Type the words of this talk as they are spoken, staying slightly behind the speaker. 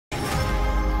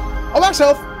Oh, max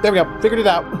health! There we go. Figured it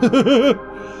out.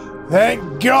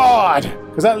 Thank God!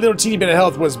 Because that little teeny bit of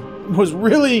health was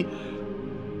really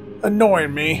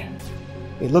annoying me.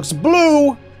 It looks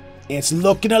blue. It's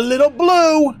looking a little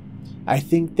blue. I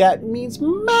think that means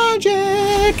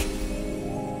magic.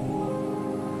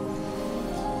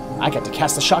 I get to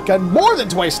cast the shotgun more than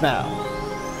twice now.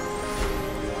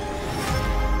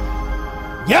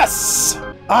 Yes!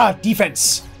 Ah,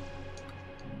 defense.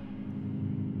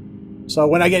 So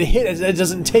when I get hit, it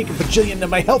doesn't take a bajillion of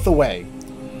my health away.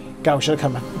 God, we should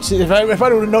have come. See, if I would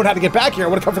have known how to get back here, I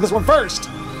would have come for this one first.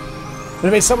 And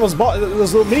it made some of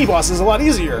those little mini bosses a lot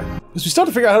easier. Because we still have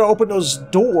to figure out how to open those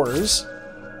doors.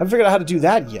 I haven't figured out how to do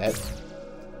that yet.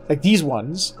 Like these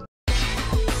ones.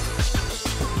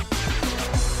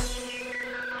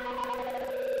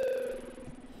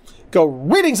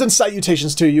 Greetings and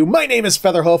salutations to you. My name is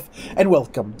Featherhoof, and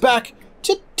welcome back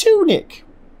to Tunic,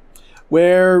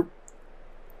 where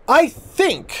I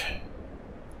think,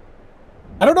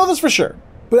 I don't know this for sure,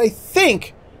 but I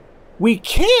think we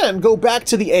can go back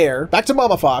to the air, back to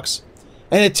Mama Fox,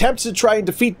 and attempt to try and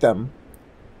defeat them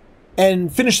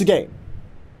and finish the game.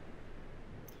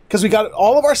 Because we got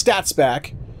all of our stats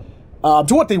back.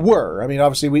 To what they were. I mean,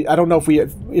 obviously, I don't know if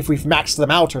we've maxed them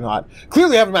out or not.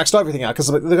 Clearly, I haven't maxed everything out because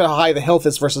look at how high the health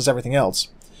is versus everything else.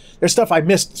 There's stuff I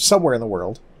missed somewhere in the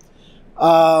world.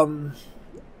 But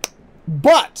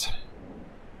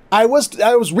I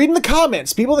was reading the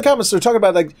comments. People in the comments are talking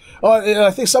about like, oh, I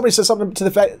think somebody said something to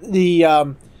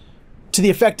the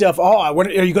effect of, oh, are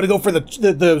you going to go for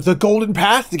the golden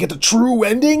path to get the true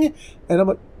ending? And I'm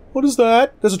like, what is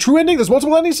that? There's a true ending. There's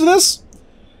multiple endings to this.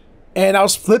 And I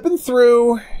was flipping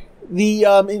through the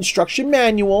instruction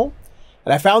manual,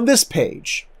 and I found this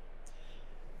page.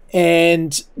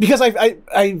 And because I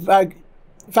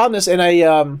found this, and I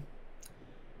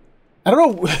don't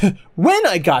know when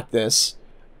I got this.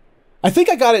 I think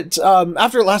I got it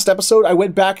after the last episode. I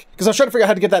went back because I was trying to figure out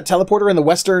how to get that teleporter in the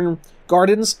Western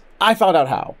Gardens. I found out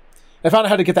how. I found out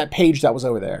how to get that page that was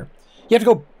over there. You have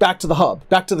to go back to the hub,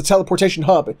 back to the teleportation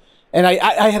hub, and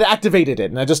I had activated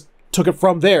it, and I just took it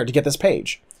from there to get this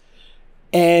page.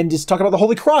 And it's talking about the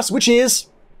Holy Cross, which is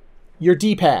your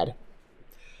D-pad.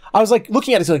 I was like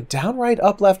looking at it, it's like down, right,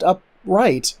 up, left, up,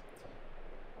 right.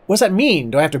 What does that mean?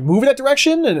 Do I have to move in that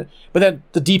direction? But then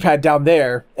the D-pad down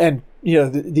there, and you know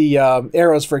the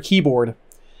arrows for a keyboard,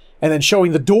 and then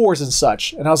showing the doors and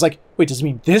such. And I was like, wait, does it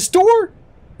mean this door?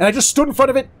 And I just stood in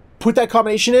front of it, put that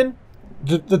combination in,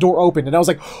 the door opened, and I was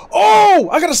like, oh,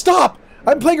 I gotta stop.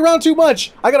 I'm playing around too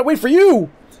much. I gotta wait for you.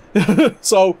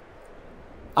 So,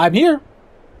 I'm here.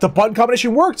 The button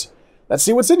combination worked. Let's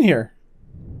see what's in here.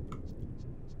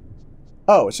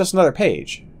 Oh, it's just another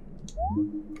page.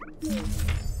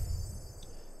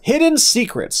 Hidden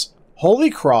secrets. Holy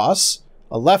Cross.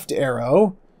 A left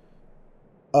arrow.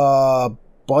 A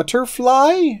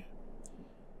butterfly.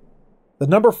 The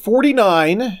number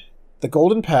 49. The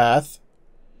golden path.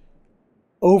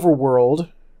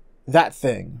 Overworld. That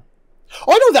thing.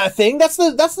 Oh, I know that thing. That's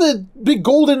the big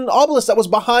golden obelisk that was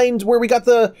behind where we got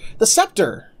the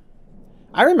scepter.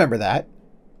 I remember that.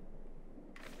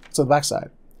 It's on the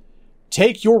backside.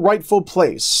 Take your rightful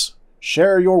place.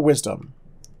 Share your wisdom.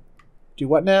 Do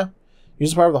what now? Use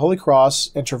the power of the Holy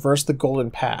Cross and traverse the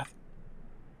golden path.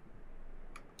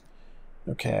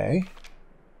 Okay.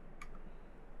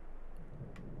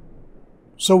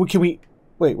 So can we...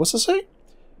 Wait, what's this say?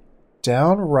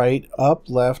 Down, right, up,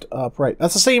 left, up, right.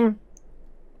 That's the same...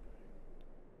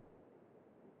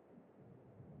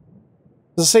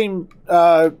 The same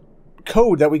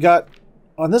code that we got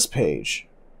on this page.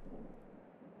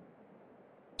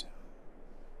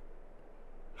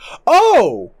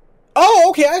 Oh! Oh,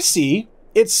 okay, I see.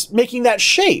 It's making that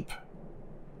shape.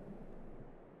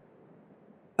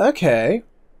 Okay.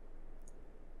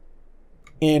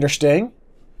 Interesting.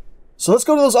 So let's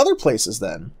go to those other places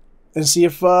then. And see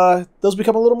if those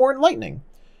become a little more enlightening.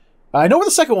 I know where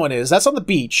the second one is. That's on the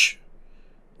beach.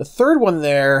 The third one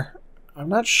there... I'm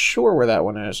not sure where that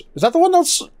one is. Is that the one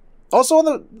that's also on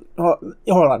the...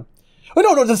 hold on. Oh,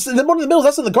 no, the one in the middle,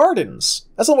 that's in the gardens.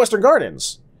 That's in the Western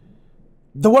Gardens.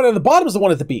 The one on the bottom is the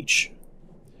one at the beach.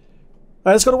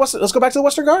 All right, let's go back to the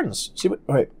Western Gardens. See what...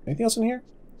 Oh, wait, anything else in here?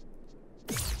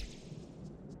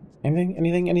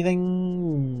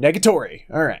 Anything? Negatory.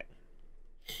 All right.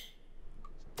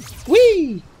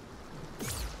 Whee!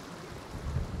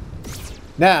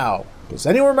 Now, does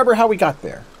anyone remember how we got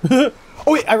there?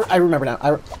 Oh wait, I remember now.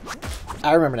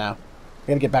 I remember now. I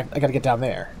gotta get back. I gotta get down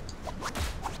there.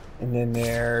 And then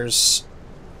there's...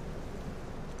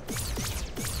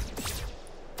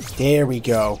 There we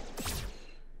go.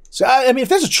 So, I mean, if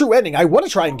there's a true ending, I want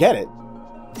to try and get it.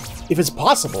 if it's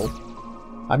possible.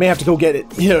 I may have to go get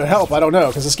it, you know, help. I don't know,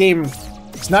 because this game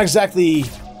is not exactly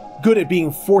good at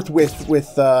being forthwith with,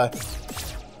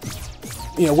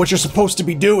 you know, what you're supposed to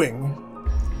be doing.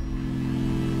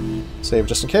 Save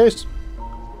just in case.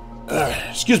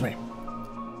 Excuse me.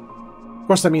 Of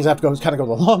course, that means I have to go kind of go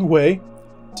the long way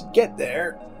to get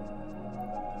there.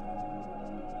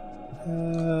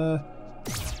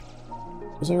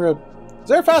 Is there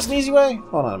a fast and easy way?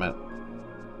 Hold on a minute.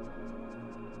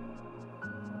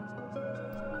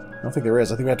 I don't think there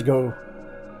is. I think we have to go...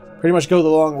 pretty much go the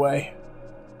long way.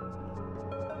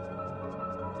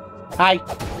 Hi.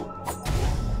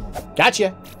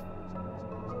 Gotcha.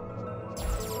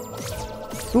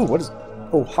 Ooh, what is...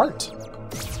 oh, heart.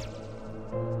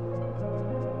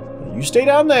 You stay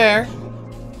down there.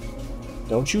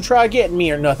 Don't you try getting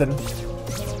me or nothing.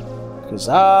 Because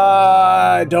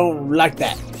I don't like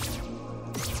that.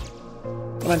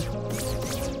 Come on.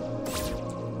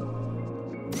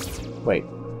 Wait.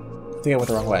 I think I went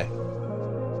the wrong way.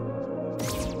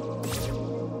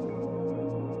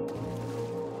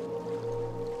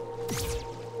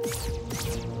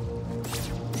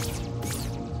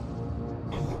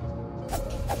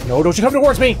 No, don't you come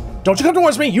towards me! Don't you come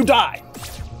towards me! You die!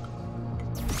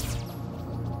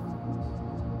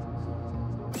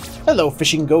 Hello,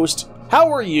 fishing ghost.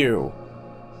 How are you?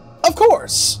 Of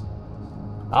course!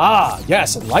 Ah,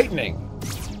 yes, enlightening.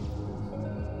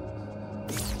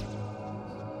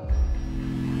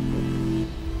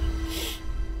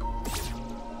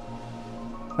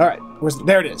 Alright,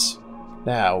 there it is.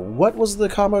 Now, what was the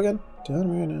combo again?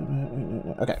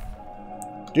 Okay.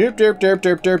 Derp, derp, derp,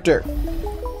 derp, derp, derp.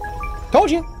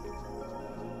 Told you!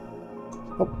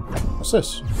 Oh, what's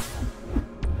this?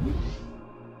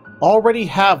 Already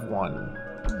have one.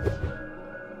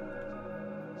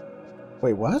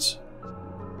 Wait, what?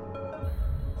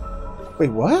 Wait,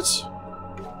 what?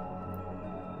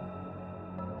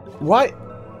 Why?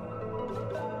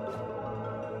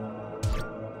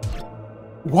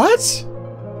 What?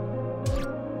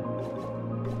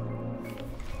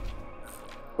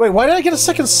 Wait, why did I get a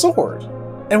second sword?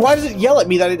 And why did it yell at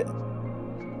me that it...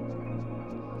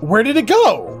 Where did it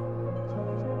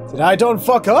go? Did I don't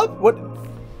fuck up? What?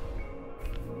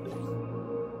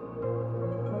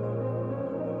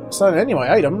 It's not in any of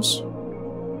my items.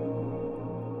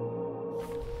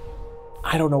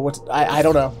 I don't know what... I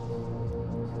don't know.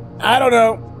 I don't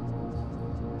know.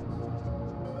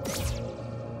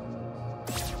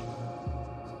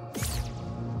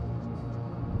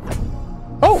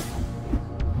 Oh!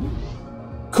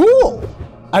 Cool!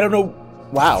 I don't know...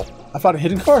 Wow. I found a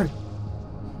hidden card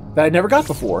that I never got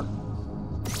before.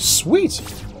 Sweet!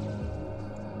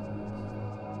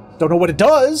 Don't know what it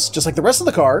does, just like the rest of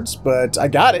the cards, but I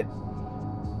got it.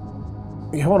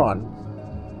 Okay, hold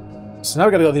on. So now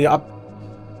we gotta go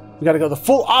we gotta go the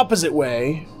full opposite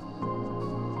way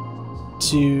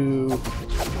to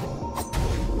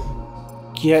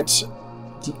get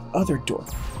the other door.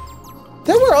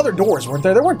 There were other doors, weren't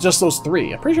there? There weren't just those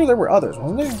three. I'm pretty sure there were others,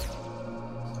 wasn't there?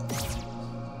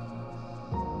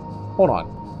 Hold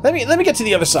on. Let me get to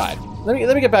the other side. Let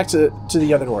me get back to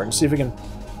the other door and see if we can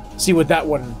see what that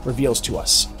one reveals to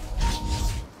us.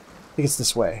 I think it's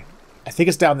this way. I think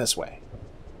it's down this way.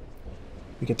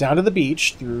 We get down to the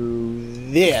beach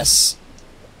through this.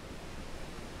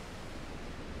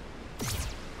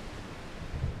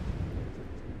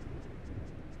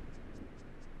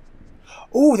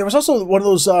 Oh, there was also one of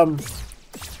those, wasn't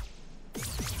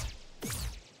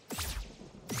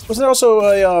there also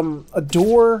a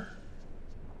door?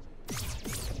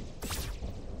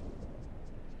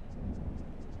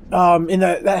 In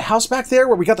that house back there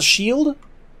where we got the shield?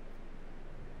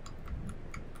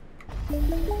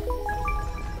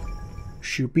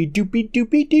 Shoopy doopy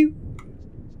doopy doo.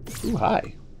 Ooh,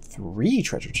 hi. 3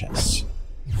 treasure chests.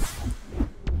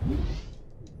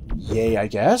 Yay, I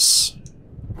guess.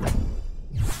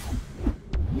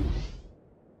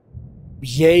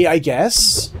 Yay, I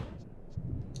guess.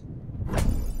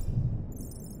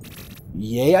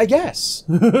 Yay, I guess.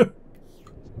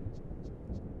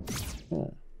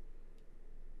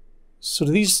 So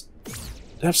do these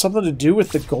have something to do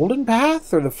with the golden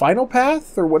path or the final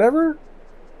path or whatever?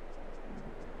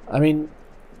 I mean,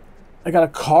 I got a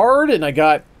card and I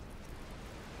got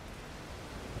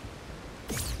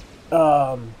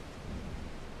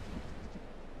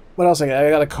what else I got? I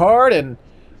got a card and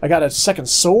I got a second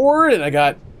sword and I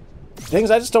got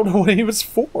things I just don't know what any of it's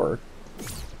for.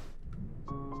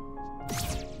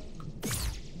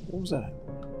 What was that?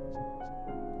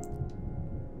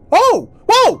 Oh!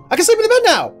 Whoa! I can sleep in the bed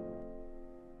now!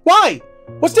 Why?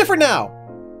 What's different now?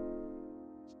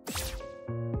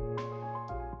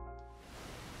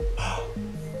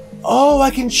 Oh,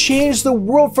 I can change the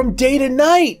world from day to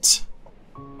night.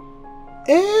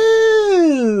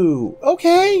 Ew.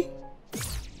 Okay.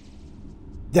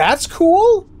 That's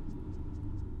cool.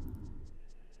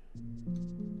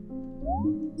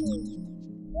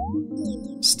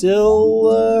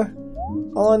 Still,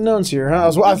 all unknowns here, huh? I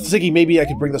was thinking maybe I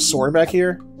could bring the sword back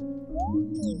here.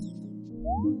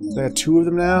 I got 2 of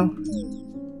them now.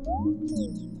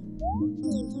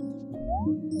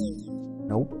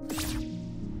 Nope.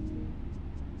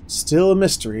 Still a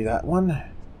mystery, that one.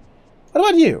 What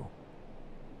about you?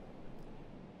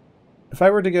 If I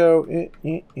were to go... Oh,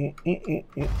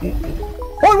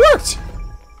 it worked!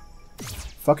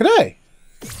 Fucking A.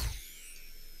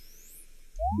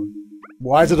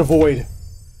 Why is it a void?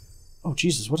 Oh,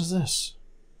 Jesus, what is this?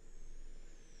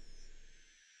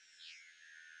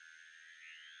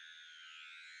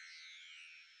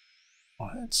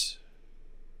 What?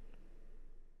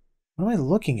 What am I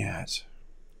looking at?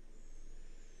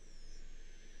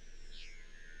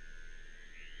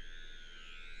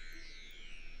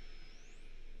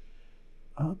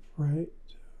 Upright.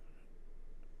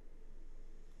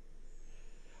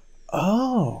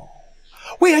 Oh.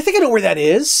 Wait, I think I know where that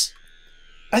is.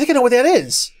 I think I know what that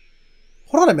is.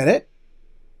 Hold on a minute.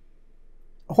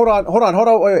 Hold on.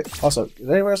 Wait. Also, is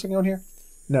there anywhere else I can go in here?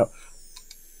 No.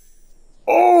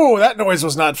 Oh, that noise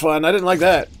was not fun. I didn't like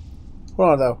that.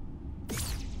 Hold on, though.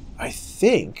 I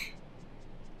think...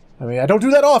 I mean, I don't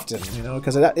do that often, you know,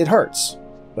 because it hurts.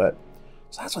 But...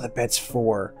 So that's what the bed's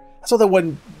for. That's what that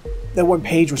one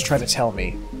page was trying to tell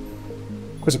me.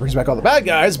 Of course, it brings back all the bad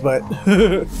guys, but...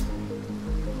 and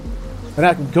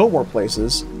I can go more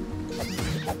places.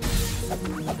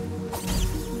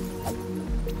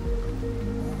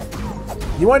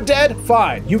 You want dead?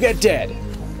 Fine. You get dead.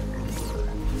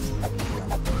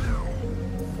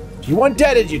 If you want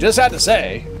deaded, you just had to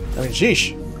say. I mean,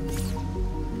 sheesh.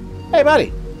 Hey,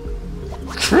 buddy.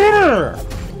 Come here.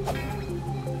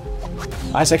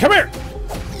 I say, come here.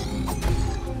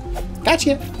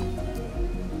 Gotcha.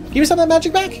 Give me some of that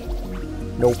magic back?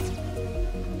 Nope.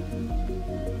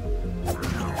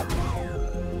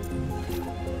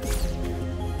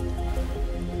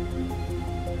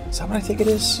 Is that what I think it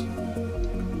is?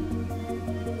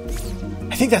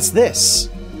 I think that's this.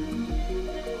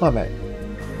 Hold on a minute.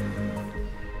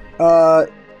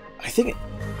 I think it...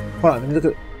 Hold on, let me look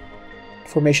at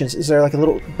formations. Is there like a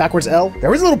little backwards L?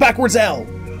 There is a little backwards L!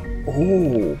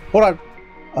 Ooh. Hold on.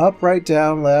 Up, right,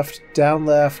 down, left, down,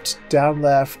 left, down,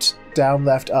 left, down,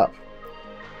 left, up.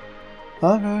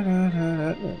 So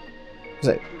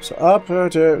up,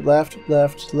 left,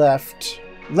 left, left,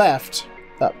 left,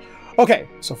 up. Okay,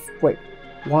 so wait.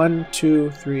 1,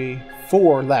 2, 3,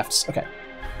 4 lefts. Okay.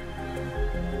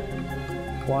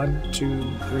 1, 2,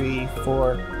 3,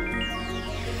 4.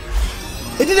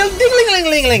 It did a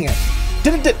ding-ling-ling-ling-ling!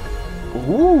 Did it?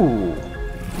 Ooh.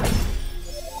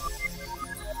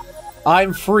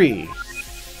 I'm free.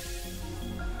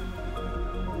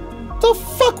 The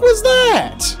fuck was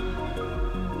that?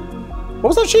 What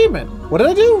was that achievement? What did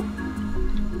I do?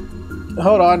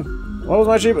 Hold on. What was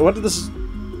my achievement? What did this...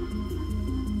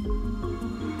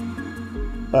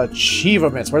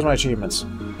 Achievements. Where's my achievements?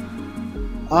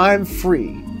 I'm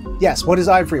free. Yes, what is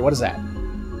I'm free? What is that?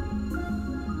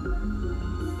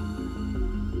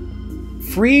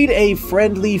 Freed a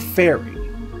friendly fairy.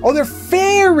 Oh, they're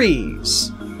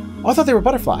fairies! Oh, I thought they were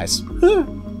butterflies.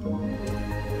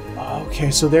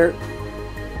 Okay, so there...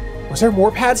 Was there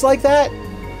more pads like that?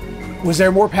 Was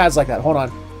there more pads like that? Hold on.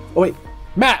 Oh, wait.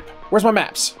 Map! Where's my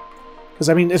maps? Because,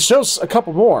 I mean, it shows a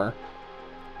couple more.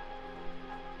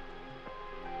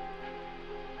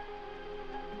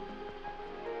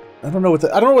 I don't know what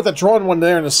the drawn one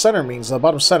there in the center means, the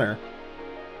bottom center.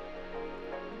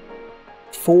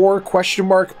 4 question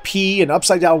mark P and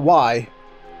upside down Y.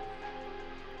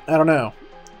 I don't know.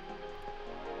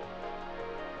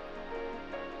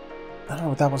 I don't know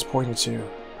what that one's pointing to.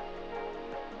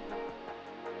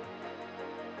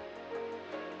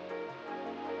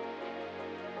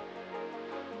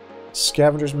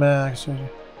 Scavenger's Max.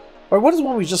 Or what is the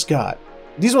one we just got?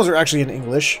 These ones are actually in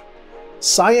English.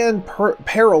 Cyan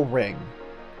Peril Ring.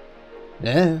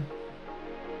 Yeah.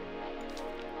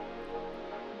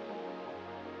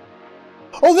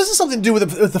 Oh, this is something to do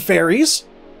with the fairies.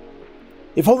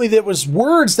 If only there was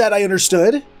words that I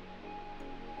understood.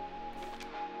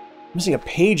 Missing a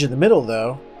page in the middle,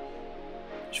 though.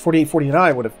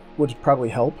 4849 would probably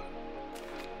help.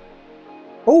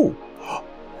 Oh!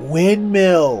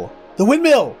 Windmill! The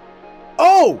windmill!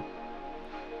 Oh!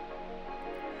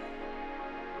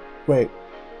 Wait.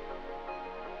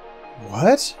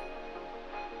 What?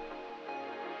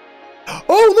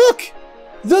 Oh, look!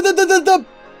 The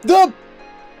The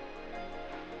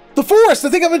forest, the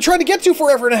thing I've been trying to get to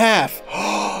forever and a half.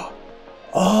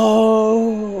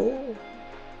 Oh.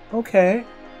 Okay.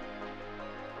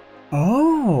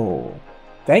 Oh.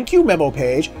 Thank you, memo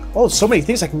page. Oh, so many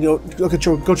things I can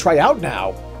go try out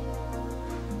now.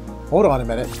 Hold on a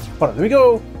minute. Hold on, let me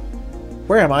go.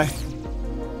 Where am I?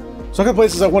 So many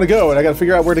places I want to go, and I gotta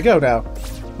figure out where to go now.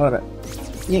 Hold on a minute.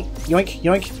 Yoink,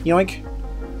 yoink, yoink.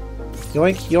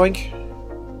 Yoink, yoink.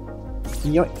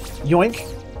 Yoink, yoink.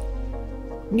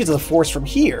 You can get to the forest from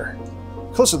here.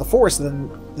 Closer to the forest than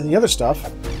the other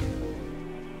stuff.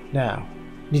 Now,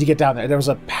 need to get down there. There was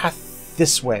a path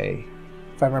this way,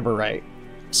 if I remember right.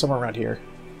 Somewhere around here.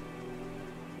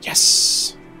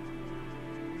 Yes!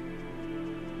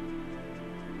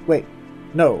 Wait.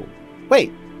 No.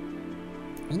 Wait!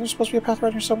 Isn't there supposed to be a path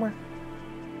around here somewhere?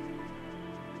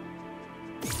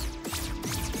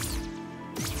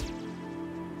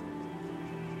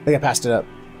 I think I passed it up.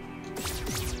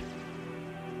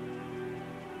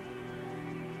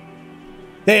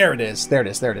 There it is. There it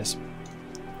is. There it is.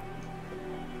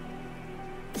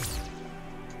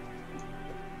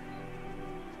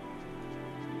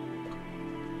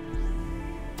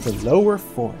 The lower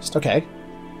forest. Okay.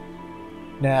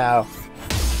 Now.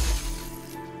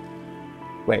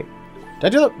 Wait. Did I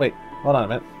do that? Wait. Hold on a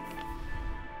minute.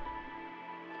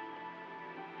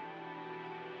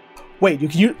 Wait,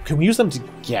 can we use them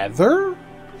together?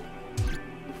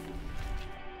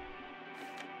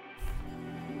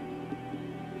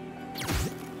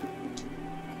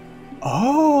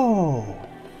 Oh.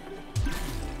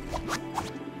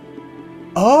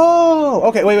 Oh.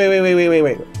 Okay.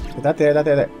 Wait. Put that there. All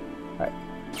right.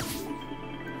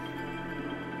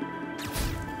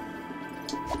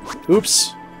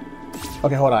 Oops.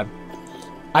 Okay, hold on.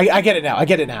 I get it now.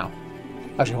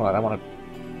 Actually, hold on. I want to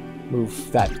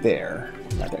move that there.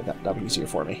 Not there. That'll be easier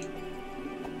for me.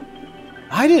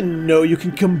 I didn't know you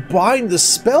can combine the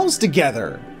spells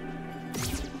together.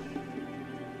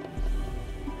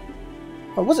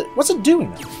 Oh, what's it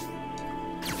doing?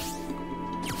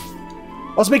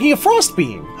 I was making a frost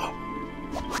beam.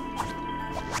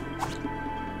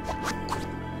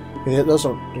 Okay, those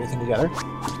don't do anything together.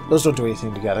 Those don't do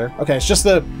anything together. Okay, it's just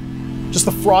the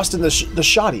frost and the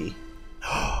shoddy.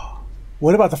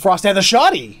 What about the frost and the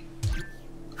shoddy?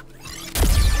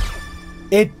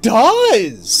 It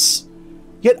does.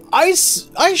 Get ice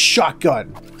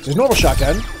shotgun. There's normal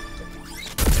shotgun.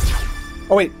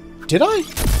 Oh wait, did I?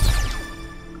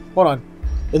 Hold on.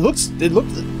 It looked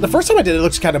the first time I did it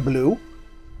looks kind of blue.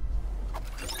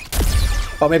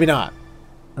 Oh, maybe not.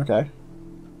 Okay.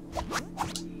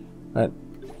 Alright.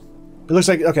 It looks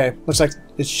like okay, looks like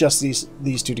it's just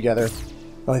these two together.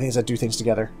 The only things that do things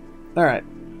together. Alright.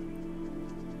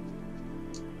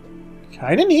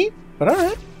 Kinda neat, but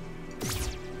alright.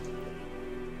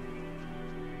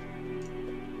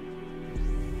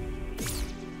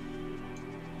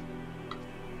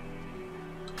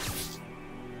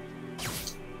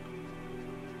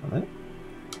 Alright.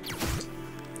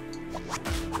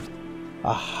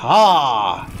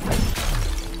 Aha!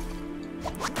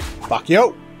 Fuck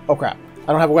you! Oh crap.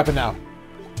 I don't have a weapon now.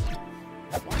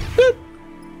 Boop.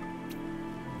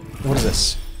 What is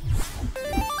this?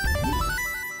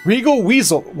 Regal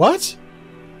Weasel. What?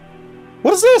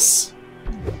 What is this?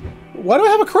 Why do I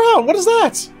have a crown? What is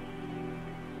that?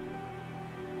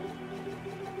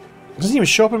 It doesn't even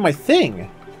show up in my thing.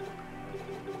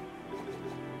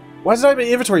 Why does it have an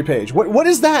inventory page? What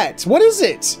is that? What is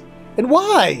it? And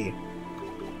why?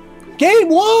 Game,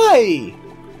 why?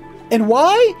 And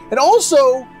why? And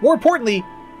also, more importantly,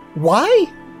 why?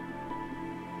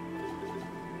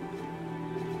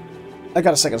 I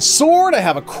got a second sword, I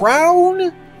have a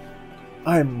crown.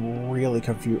 I'm really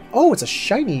confused. Oh, it's a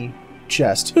shiny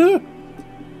chest. Where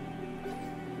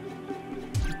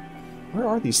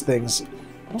are these things?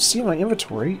 I don't see them in my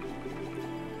inventory.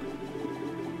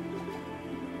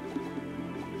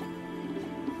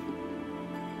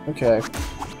 Okay.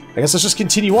 I guess let's just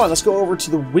continue on. Let's go over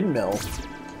to the windmill.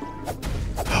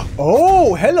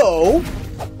 Oh, hello!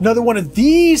 Another one of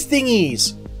these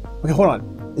thingies! Okay, hold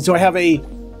on. Do I have a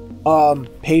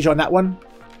page on that one?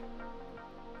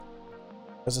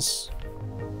 What is this?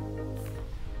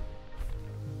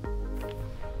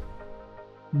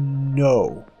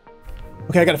 No.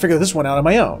 Okay, I gotta figure this one out on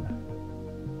my own.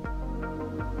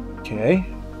 Okay.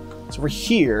 It's over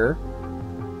here.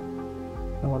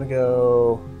 I wanna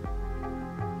go...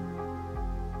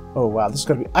 Oh wow, this is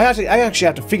gonna be... I actually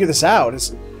have to figure this out.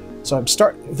 So I'm if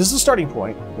this is a starting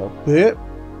point, I'll go bit.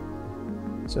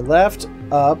 So left,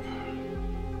 up.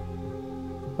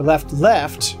 Or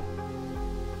left.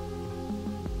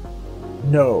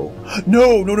 No.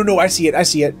 No, no, no, no. I see it. I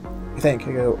see it. I think.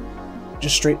 I go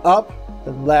just straight up,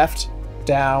 then left,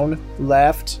 down,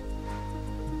 left.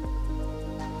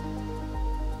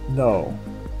 No.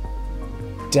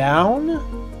 Down?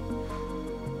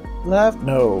 Left?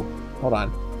 No. Hold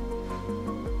on.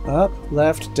 Up,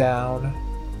 left, down.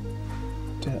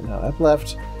 Down, no, up,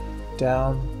 left,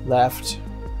 down, left.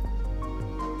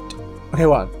 Okay,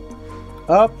 one.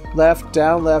 Up, left,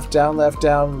 down, left, down, left,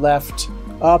 down, left,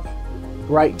 up,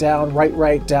 right, down,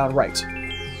 right, down, right.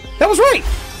 That was right!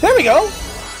 There we go!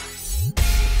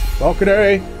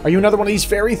 Okay, are you another one of these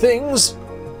fairy things?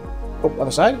 Oh, other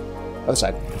side? Other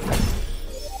side.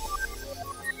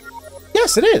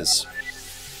 Yes, it is!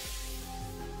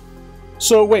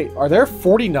 So, wait, are there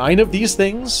 49 of these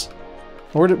things?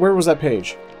 Where was that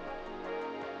page?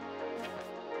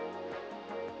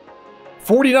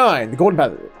 49! The golden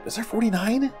path. Is there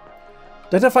 49? Did I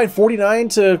have to find 49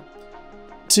 to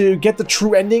get the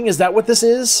true ending? Is that what this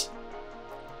is?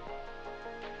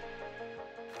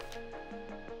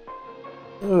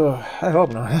 Ugh, I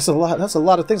hope not. That's a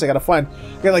lot of things I gotta find.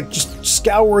 I gotta, like, just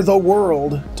scour the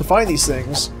world to find these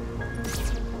things.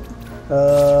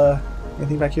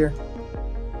 Anything back here?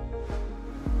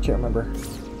 Can't remember.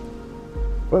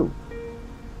 Whoa.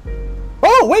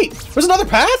 Oh, wait! There's another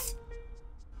path?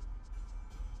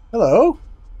 Hello?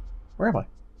 Where am I?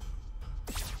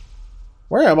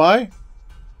 Where am I?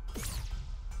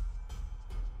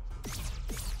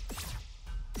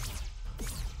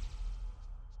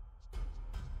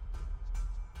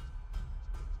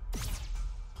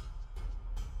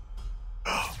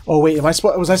 Oh wait,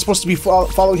 was I supposed to be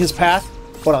following his path?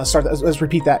 Hold on, let's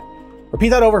repeat that. Repeat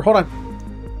that over, hold on.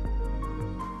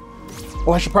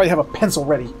 Oh, I should probably have a pencil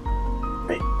ready.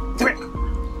 Hey, come here.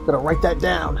 Gotta write that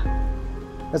down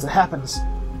as it happens.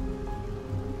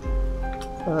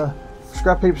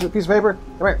 Scrap paper, piece of paper.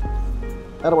 Come here.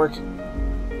 That'll work.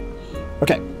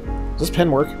 Okay. Does this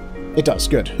pen work? It does.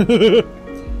 Good. I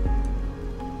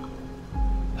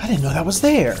didn't know that was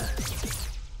there.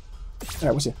 All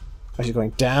right, what's it? Actually, going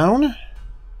down,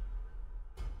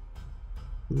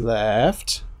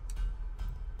 left,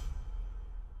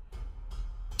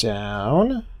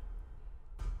 down,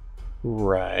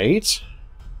 right,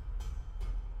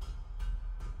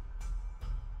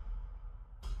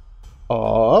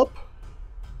 up,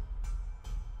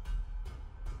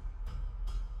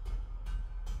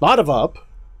 lot of up,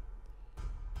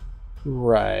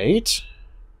 right,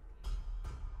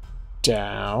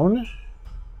 down,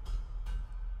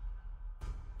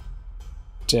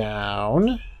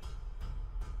 down,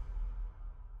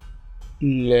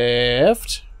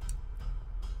 left.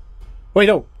 Wait,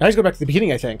 no. Now he's going back to the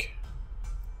beginning, I think.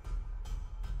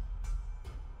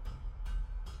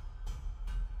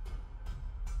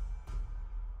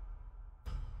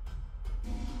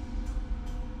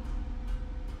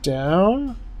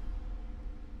 Down.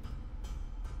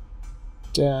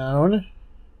 Down.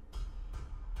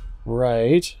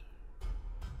 Right.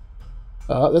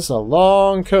 This is a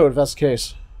long code, if that's the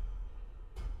case.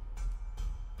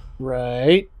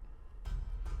 Right.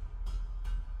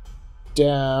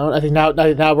 Down. I think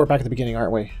now we're back at the beginning,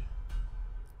 aren't we?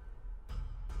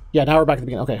 Yeah, now we're back at the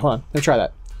beginning. Okay, hold on. Let me try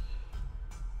that.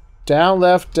 Down,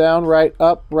 left, down, right,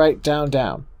 up, right, down,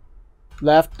 down.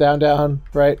 Left, down, down,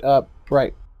 right, up,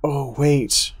 right. Oh,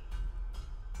 wait.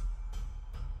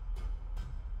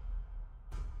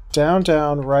 Down,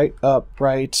 down, right, up,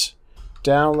 right.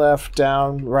 Down, left,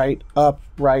 down, right, up,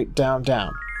 right, down,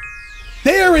 down.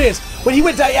 There it is! When he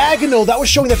went diagonal, that was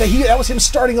showing that that was him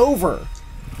starting over.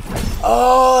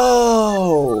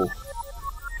 Oh!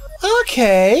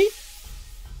 Okay.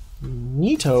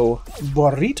 Neato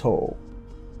burrito.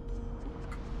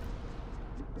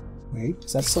 Wait,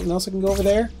 is that something else I can go over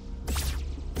there?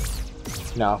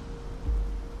 No.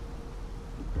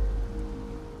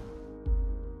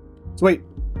 So wait,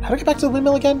 how do I get back to the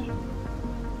windmill again?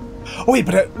 Oh wait,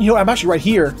 but you know, I'm actually right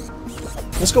here.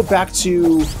 Let's go back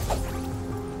to...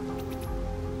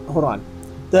 Hold on.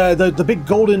 The big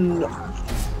golden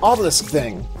obelisk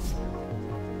thing.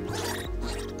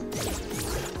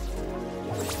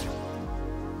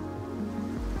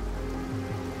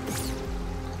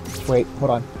 Wait,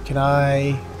 hold on. Can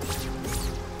I...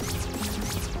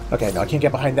 Okay, no, I can't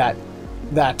get behind that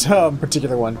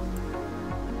particular one.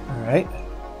 Alright.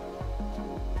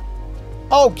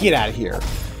 Oh, get out of here.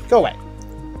 Go away.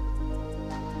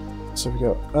 So we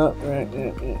go up, right.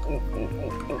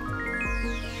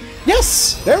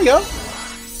 Yes! There we go.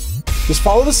 Just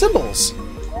follow the symbols.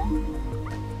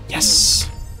 Yes.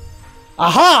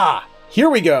 Aha! Here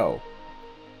we go.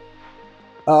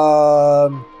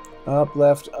 Up,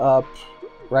 left, up,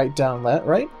 right, down, left,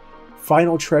 right?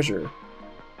 Final treasure.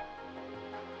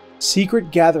 Secret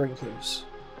gathering clues.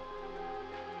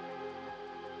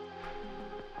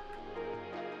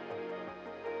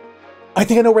 I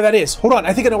think I know where that is. Hold on,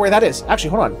 I think I know where that is.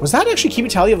 Actually, hold on. Was that actually keeping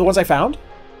tally of the ones I found?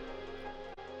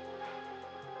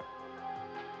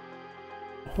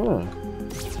 Hold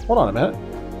on a minute.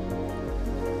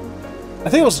 I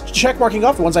think it was check marking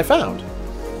off the ones I found.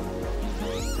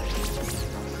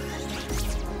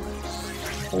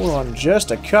 Hold on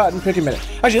just a cut and pick a minute.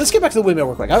 Actually, let's get back to the windmill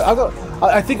real quick. I'll go.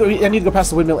 I think I need to go past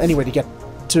the windmill anyway to get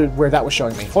to where that was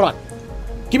showing me. Hold on.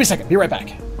 Give me a second. Be right back.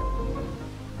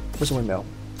 Where's the windmill?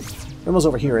 Windmill's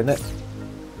over here, isn't it?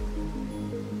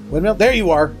 Windmill? There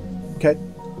you are. Okay.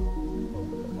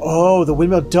 Oh, the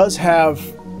windmill does have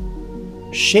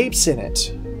shapes in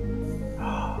it.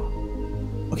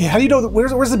 Okay, how do you know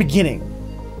where's the beginning?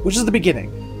 Which is the beginning?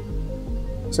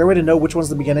 Is there a way to know which one's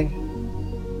the beginning?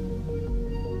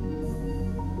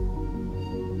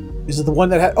 Is it the one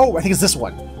that had... Oh, I think it's this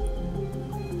one.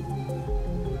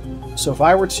 So if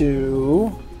I were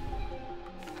to...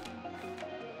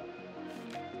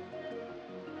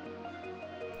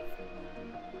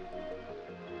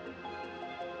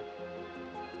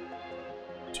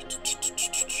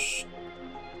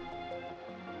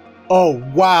 Oh,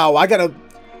 wow. I gotta...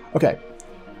 Okay.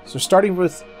 So starting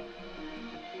with...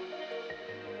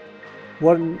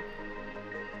 one...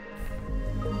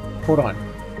 Hold on.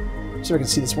 See if I can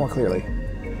see this more clearly.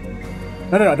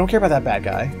 No, I don't care about that bad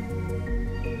guy.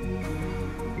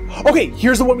 Okay,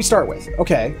 here's the one we start with.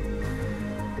 Okay.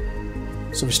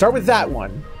 So we start with that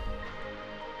one.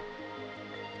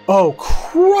 Oh,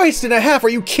 Christ and a half! Are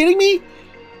you kidding me?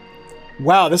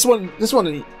 Wow, this one, I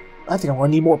think I'm gonna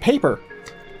need more paper.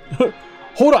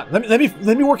 Hold on, let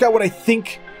me work out what I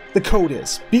think the code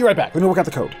is. Be right back. Let me work out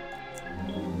the code.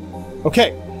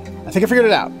 Okay, I think I figured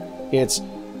it out. It's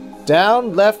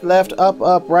down, left, left, up,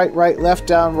 right, right, left,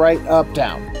 down, right, up,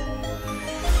 down.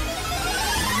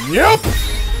 Yep.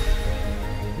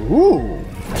 Ooh,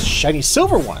 a shiny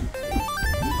silver one.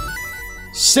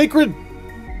 Sacred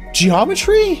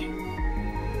geometry?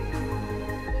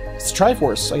 It's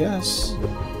Triforce, I guess.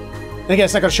 And again,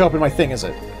 it's not going to show up in my thing, is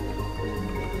it?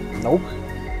 Nope.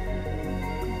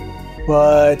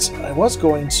 But I was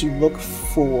going to look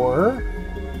for...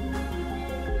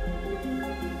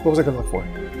 What was I going to look for?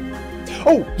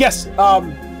 Oh, yes!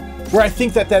 Where I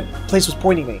think that place was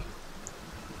pointing me.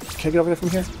 Can I get over there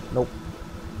from here? Nope.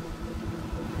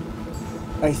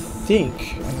 I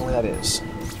think I know where that is.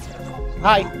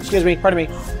 Hi! Excuse me, pardon me.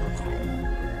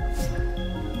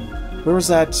 Where was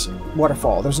that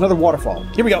waterfall? There's another waterfall.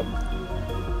 Here we go!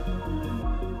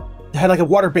 It had like a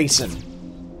water basin.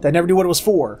 That I never knew what it was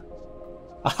for.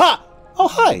 Aha! Oh,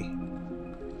 hi!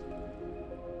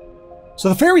 So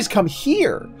the fairies come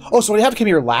here. Oh, so we have to come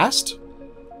here last?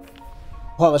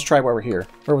 Hold on, let's try while we're here.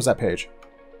 Where was that page?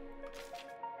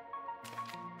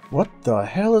 What the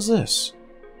hell is this?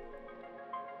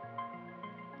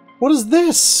 What is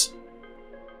this?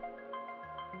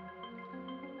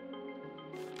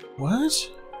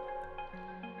 What?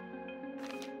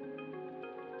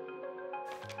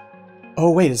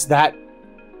 Oh wait, is that...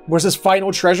 Was this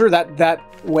final treasure that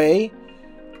way?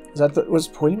 Is that the... Was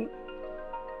pointing me?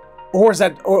 Or is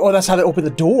that... Or that's how they open the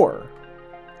door.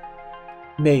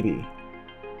 Maybe.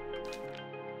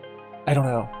 I don't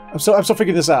know. I'm still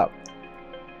figuring this out.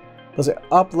 Was it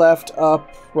up, left,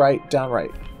 up, right, down,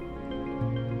 right?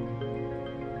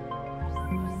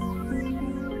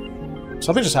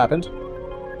 Something just happened.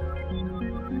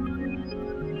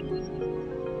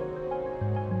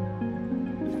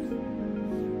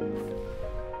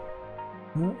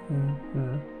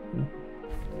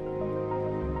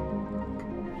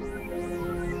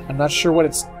 I'm not sure what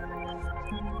it's...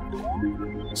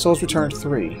 Souls returned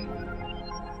 3.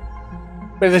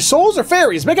 Wait, are they souls or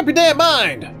fairies? Make up your damn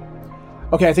mind!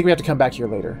 Okay, I think we have to come back here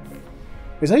later.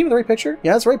 Is that even the right picture?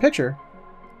 Yeah, that's the right picture.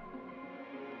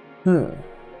 So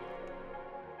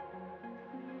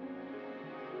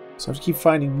I have to keep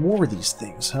finding more of these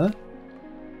things, huh?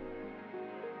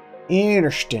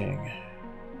 Interesting.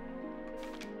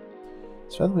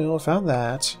 So we found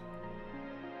that.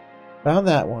 Found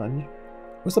that one.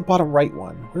 Where's the bottom right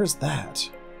one? Where's that?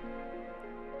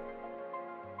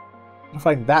 I'm gonna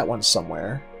find that one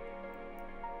somewhere.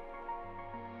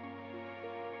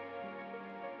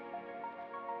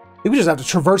 Maybe we just have to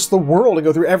traverse the world and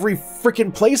go through every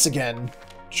freaking place again.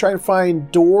 Try and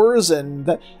find doors and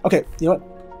that. Okay, you know what?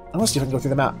 I want to see if I can go through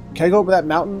the mountain. Can I go over that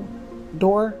mountain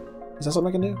door? Is that something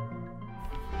I can do?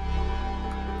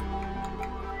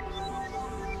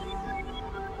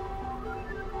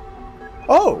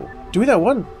 Oh! Doing that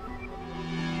one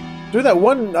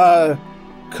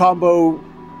combo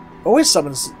always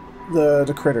summons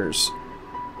the critters.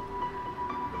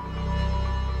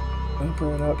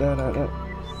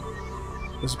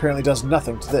 This apparently does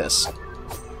nothing to this.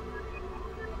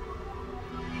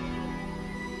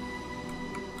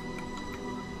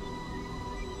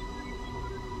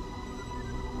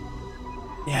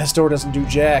 Yeah, this door doesn't do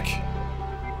jack.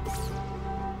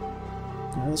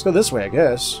 Well, let's go this way, I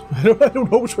guess. I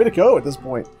don't know which way to go at this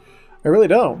point. I really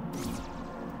don't.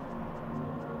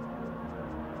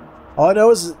 All I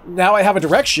know is now I have a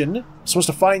direction. I'm supposed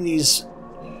to find these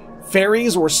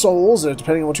fairies or souls,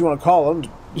 depending on what you want to call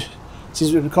them. It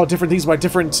seems to be called different things by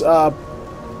different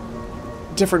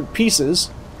different pieces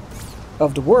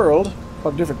of the world,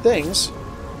 called different things.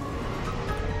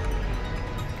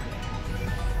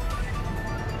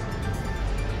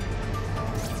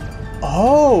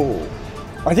 Oh,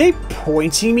 are they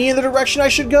pointing me in the direction I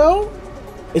should go?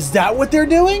 Is that what they're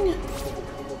doing?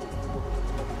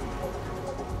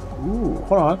 Ooh,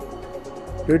 hold on.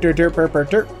 Derp, derp, derp, derp,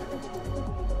 derp.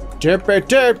 Derp, derp,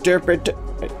 derp, derp, derp.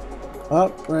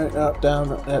 Up, right, up, down,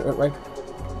 right.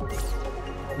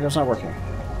 It's not working.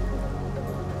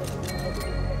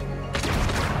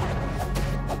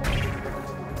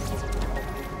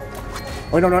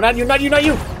 Oh, no, no, not you, not you, not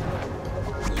you!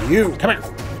 You, come here!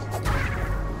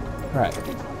 Alright.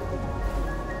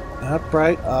 Up,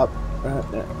 right, up,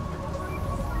 right, there.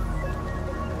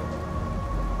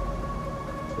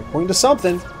 We're pointing to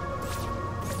something.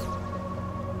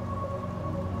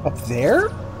 Up there?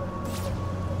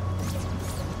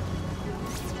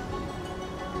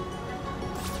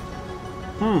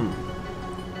 Hmm.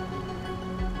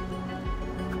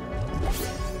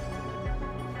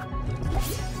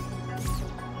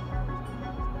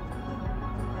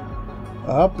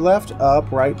 Up, left,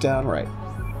 up, right, down, right.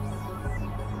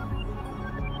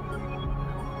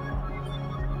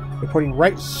 We're pointing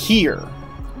right here.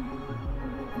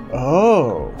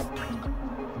 Oh.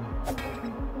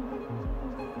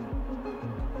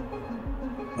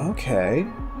 Okay.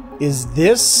 Is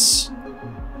this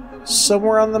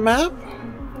somewhere on the map?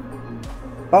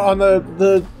 On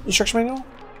the instruction manual?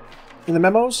 In the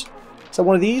memos? Is that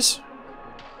one of these?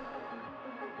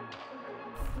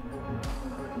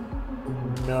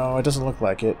 No, it doesn't look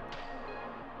like it.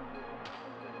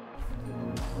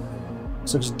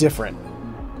 This looks different.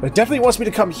 But it definitely wants me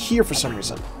to come here for some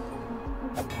reason.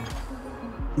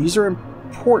 These are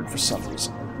important for some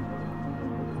reason.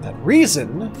 That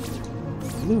reason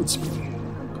eludes me.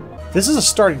 This is a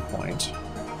starting point.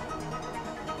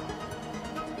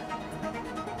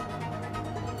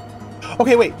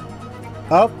 Okay, wait.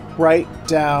 Up, right,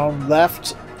 down,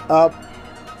 left, up,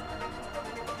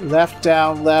 left,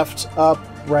 down, left, up,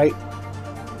 right.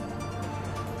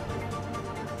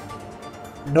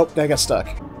 Nope, I got stuck.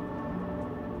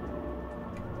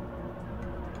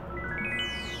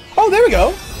 Oh, there we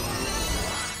go.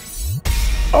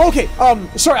 Okay,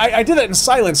 sorry, I did that in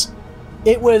silence.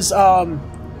 It was, up,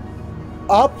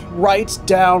 right,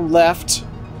 down, left,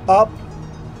 up,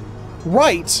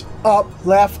 right, up,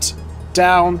 left,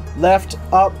 down, left,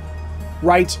 up,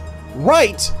 right,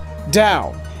 right,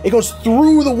 down. It goes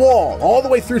through the wall, all the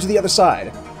way through to the other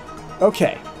side.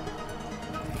 Okay.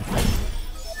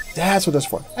 That's what that's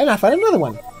for. And I found another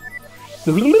one.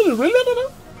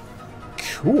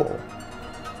 Cool.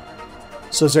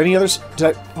 So is there any others?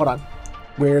 Hold on.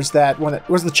 Where's that one?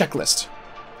 Where's the checklist?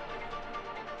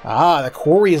 Ah, the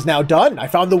quarry is now done. I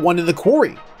found the one in the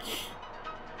quarry.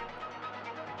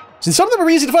 See, some of them are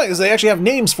easy to find because they actually have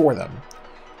names for them.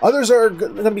 Others are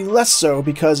going to be less so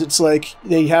because it's like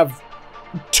they have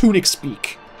Tunic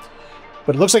speak.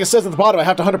 But it looks like it says at the bottom I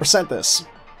have to 100% this.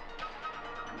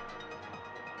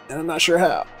 And I'm not sure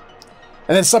how.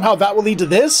 And then somehow that will lead to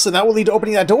this, and that will lead to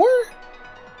opening that door?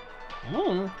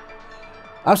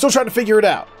 I'm still trying to figure it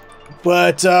out.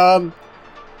 But,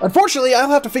 unfortunately, I'll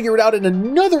have to figure it out in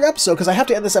another episode, because I have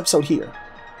to end this episode here.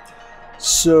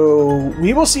 So,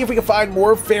 we will see if we can find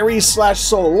more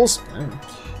fairies/souls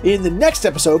in the next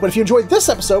episode. But if you enjoyed this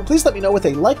episode, please let me know with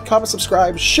a like, comment,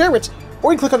 subscribe, share it,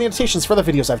 or you can click on the annotations for the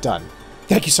videos I've done.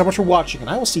 Thank you so much for watching, and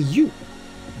I will see you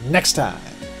next time.